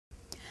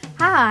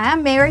Hi,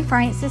 I'm Mary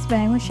Frances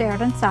Boone with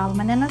Sheridan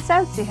Solomon and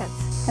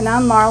Associates. And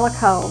I'm Marla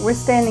Cole. We're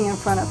standing in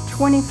front of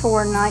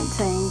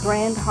 2419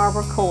 Grand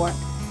Harbor Court,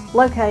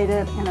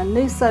 located in a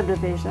new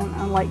subdivision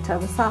on Lake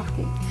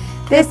Tobesofkee.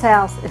 This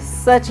house is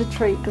such a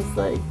treat to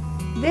see.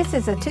 This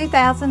is a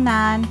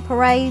 2009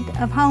 Parade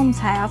of Homes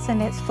house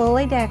and it's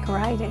fully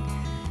decorated.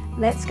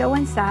 Let's go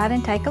inside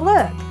and take a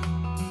look.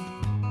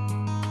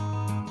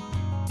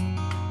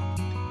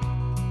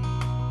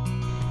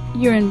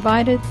 You're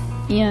invited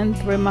in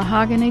through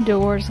mahogany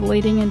doors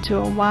leading into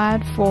a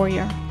wide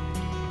foyer.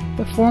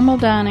 The formal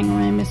dining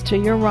room is to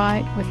your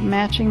right with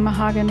matching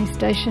mahogany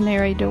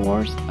stationary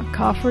doors, a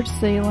coffered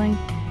ceiling,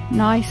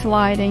 nice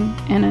lighting,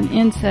 and an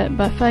inset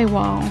buffet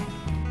wall.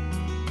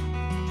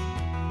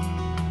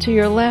 To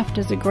your left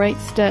is a great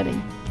study.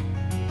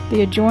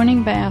 The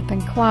adjoining bath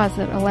and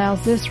closet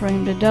allows this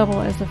room to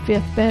double as a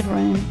fifth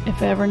bedroom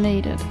if ever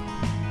needed.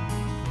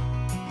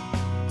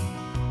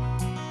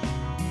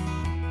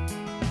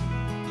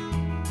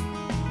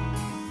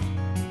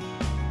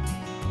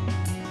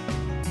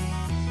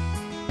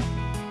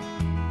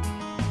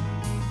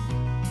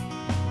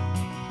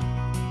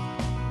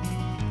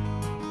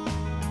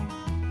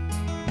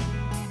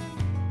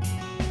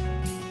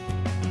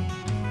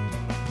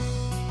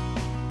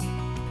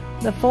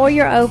 The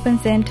foyer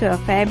opens into a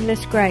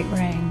fabulous great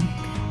room.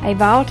 A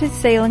vaulted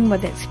ceiling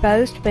with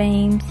exposed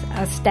beams,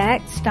 a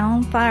stacked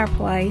stone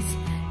fireplace,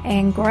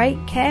 and great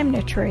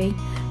cabinetry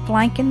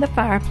flanking the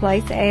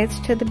fireplace adds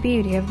to the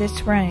beauty of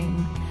this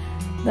room.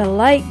 The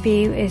lake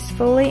view is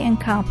fully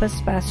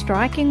encompassed by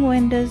striking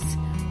windows,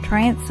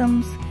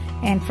 transoms,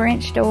 and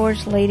French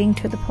doors leading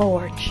to the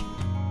porch.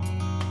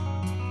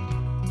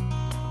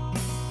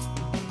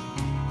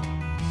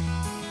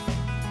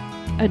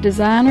 A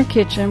designer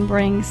kitchen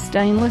brings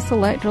stainless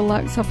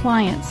Electrolux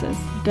appliances,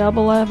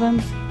 double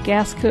ovens,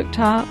 gas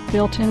cooktop,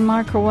 built-in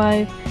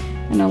microwave,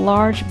 and a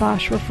large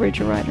Bosch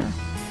refrigerator.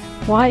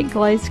 White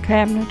glazed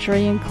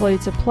cabinetry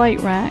includes a plate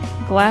rack,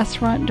 glass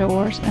front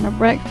doors, and a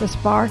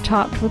breakfast bar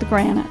topped with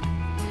granite.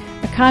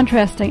 A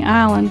contrasting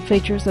island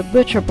features a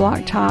butcher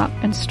block top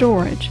and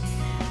storage.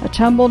 A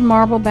tumbled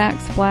marble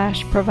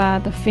backsplash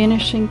provide the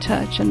finishing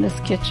touch in this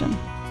kitchen.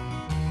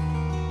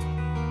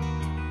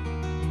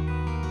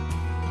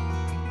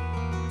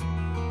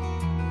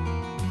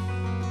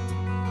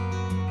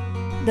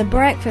 The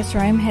breakfast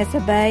room has a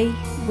bay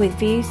with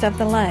views of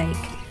the lake.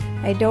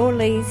 A door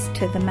leads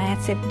to the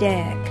massive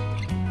deck.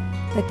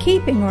 The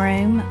keeping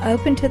room,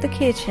 open to the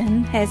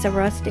kitchen, has a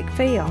rustic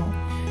feel.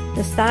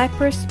 The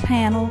cypress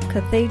panel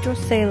cathedral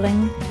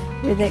ceiling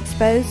with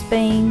exposed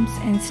beams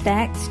and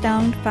stacked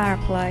stone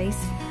fireplace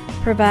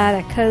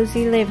provide a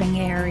cozy living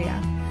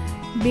area.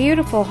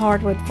 Beautiful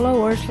hardwood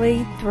floors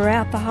lead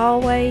throughout the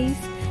hallways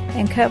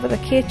and cover the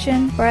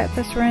kitchen,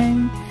 breakfast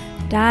room,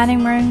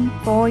 dining room,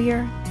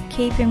 foyer,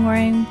 keeping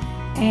room,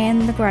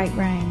 and the great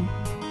room.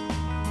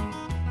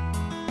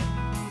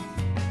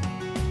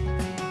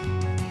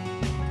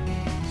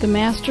 The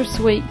master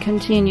suite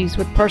continues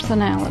with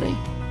personality.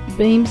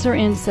 Beams are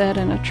inset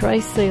in a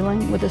tray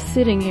ceiling with a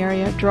sitting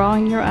area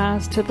drawing your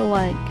eyes to the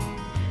lake.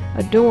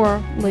 A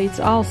door leads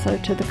also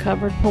to the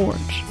covered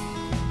porch.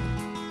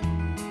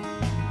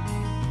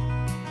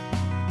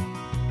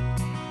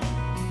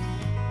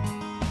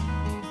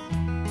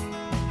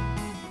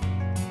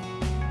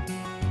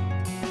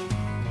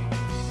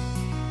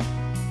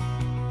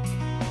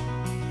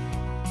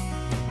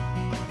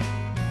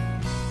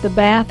 The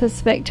bath is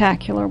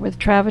spectacular with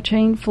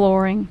travertine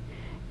flooring.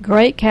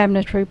 Great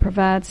cabinetry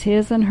provides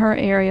his and her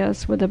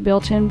areas with a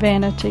built-in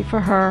vanity for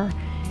her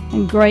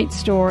and great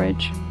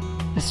storage.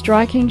 A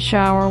striking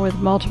shower with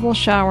multiple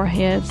shower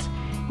heads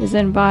is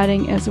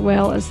inviting, as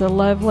well as the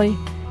lovely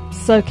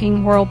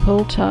soaking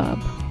whirlpool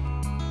tub.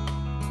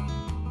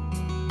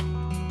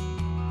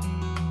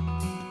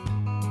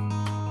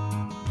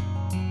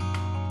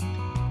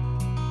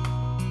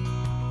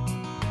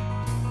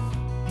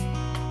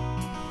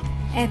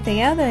 At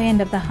the other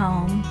end of the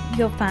home,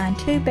 you'll find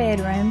two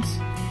bedrooms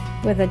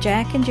with a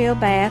Jack and Jill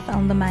bath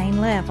on the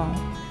main level.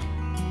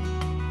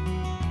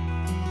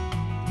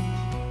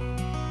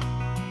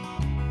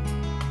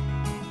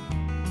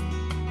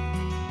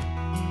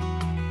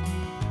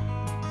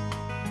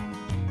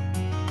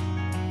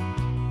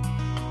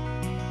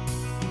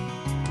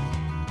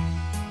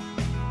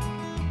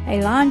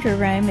 A laundry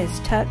room is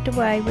tucked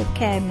away with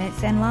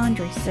cabinets and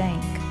laundry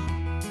sink.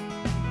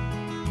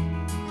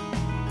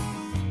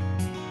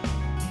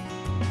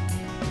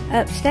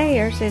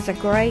 Upstairs is a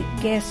great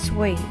guest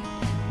suite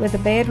with a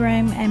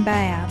bedroom and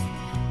bath.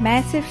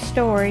 Massive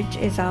storage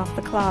is off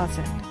the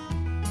closet.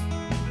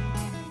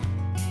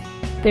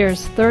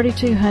 There's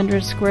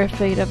 3,200 square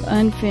feet of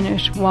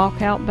unfinished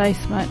walkout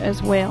basement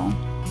as well.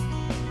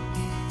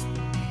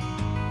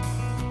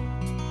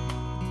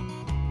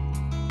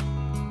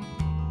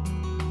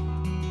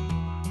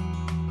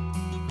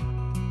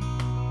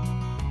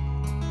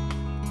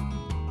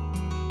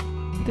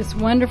 This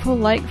wonderful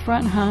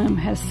lakefront home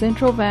has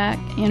central vac,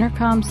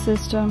 intercom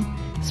system,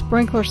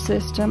 sprinkler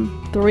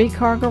system,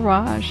 3-car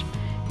garage,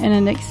 and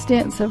an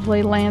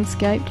extensively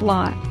landscaped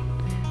lot.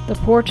 The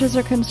porches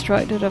are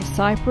constructed of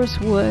cypress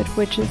wood,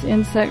 which is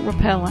insect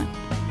repellent.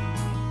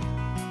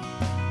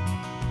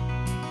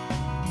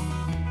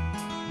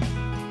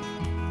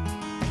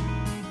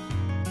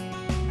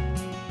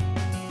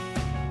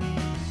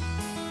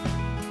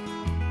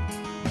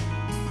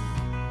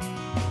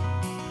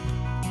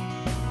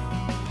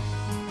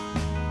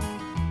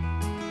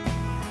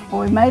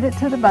 Well, we made it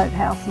to the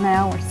boathouse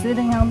now. We're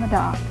sitting on the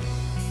dock.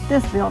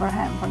 This builder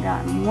hadn't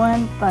forgotten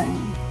one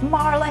thing.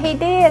 Marla, he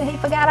did. He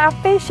forgot our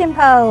fishing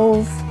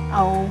poles.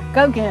 Oh,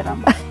 go get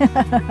them.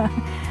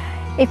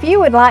 If you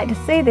would like to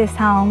see this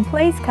home,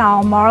 please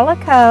call Marla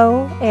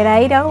Coe at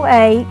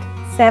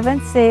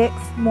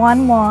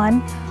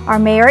 808-7611 or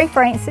Mary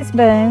Frances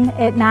Boone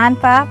at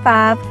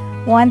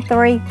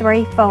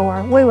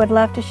 955-1334. We would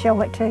love to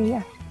show it to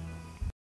you.